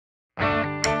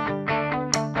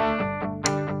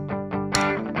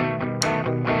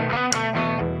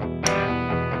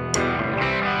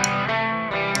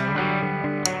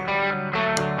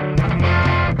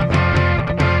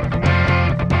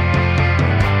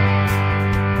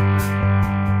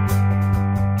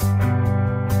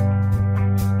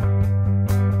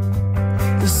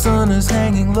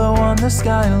hanging low on the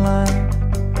skyline,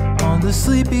 on the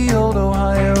sleepy old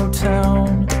Ohio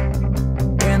town.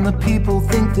 And the people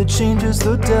think that change is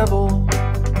the devil,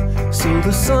 so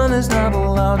the sun is not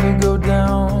allowed to go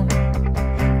down.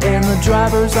 And the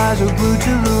driver's eyes are glued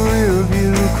to the rear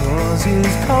view, cause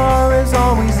his car is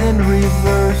always in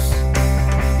reverse.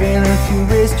 And if you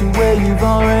race to where you've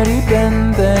already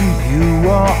been, then you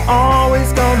are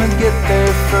always gonna get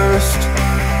there first.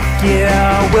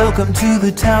 Yeah, welcome to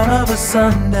the town of a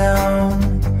sundown.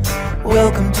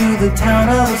 Welcome to the town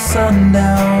of a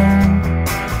sundown.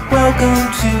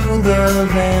 Welcome to the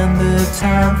land that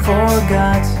time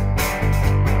forgot.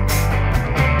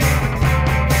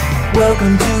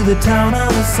 Welcome to the town of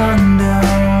a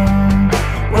sundown.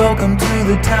 Welcome to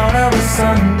the town of a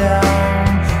sundown.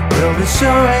 Well, it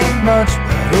sure ain't much,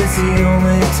 but it's the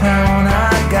only town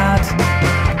I got.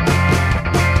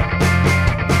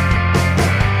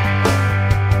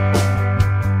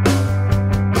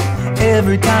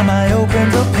 Every time I open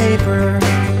the paper,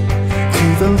 to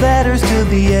the letters to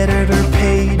the editor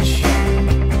page,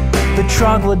 the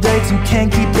troglodytes who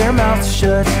can't keep their mouths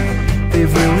shut,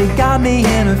 they've really got me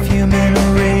in a fume-in a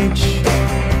rage.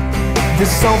 The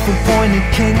self-appointed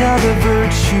king of the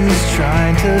virtues,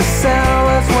 trying to sell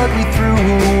us what we threw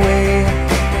away.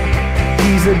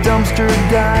 He's a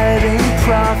dumpster-diving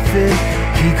prophet,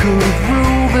 he could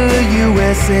rule the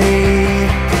USA.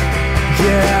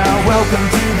 Yeah, welcome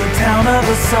to the town of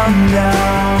a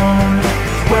sundown.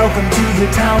 Welcome to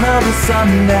the town of a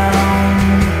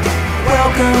sundown.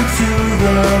 Welcome to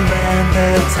the land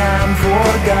that time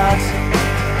forgot.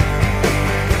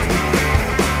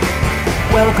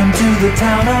 Welcome to the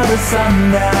town of a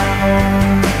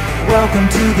sundown. Welcome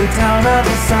to the town of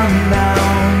a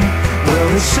sundown. Well,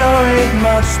 it sure ain't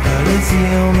much, but it's the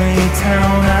only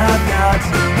town I've got.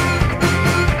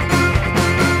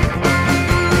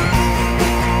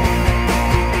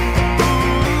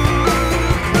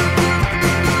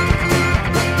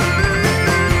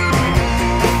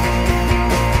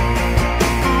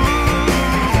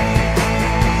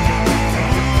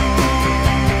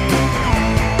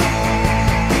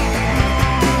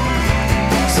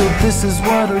 This is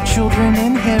what our children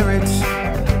inherit.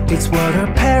 It's what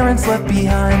our parents left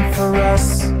behind for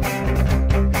us.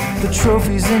 The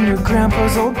trophies in your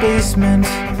grandpa's old basement,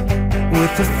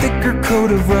 with a thicker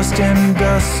coat of rust and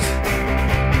dust.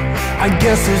 I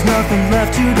guess there's nothing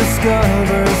left to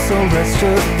discover, so let's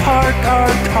just park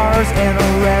our cars and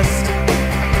arrest.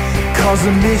 Cause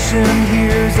the mission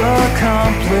here's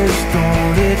accomplished.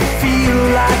 Don't it feel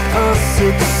like a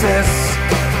success?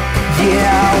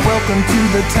 Yeah, welcome to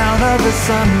the town of a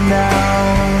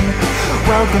sundown.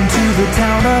 Welcome to the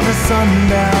town of a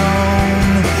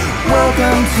sundown.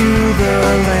 Welcome to the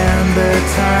land that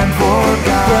time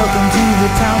forgot. Welcome to the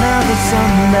town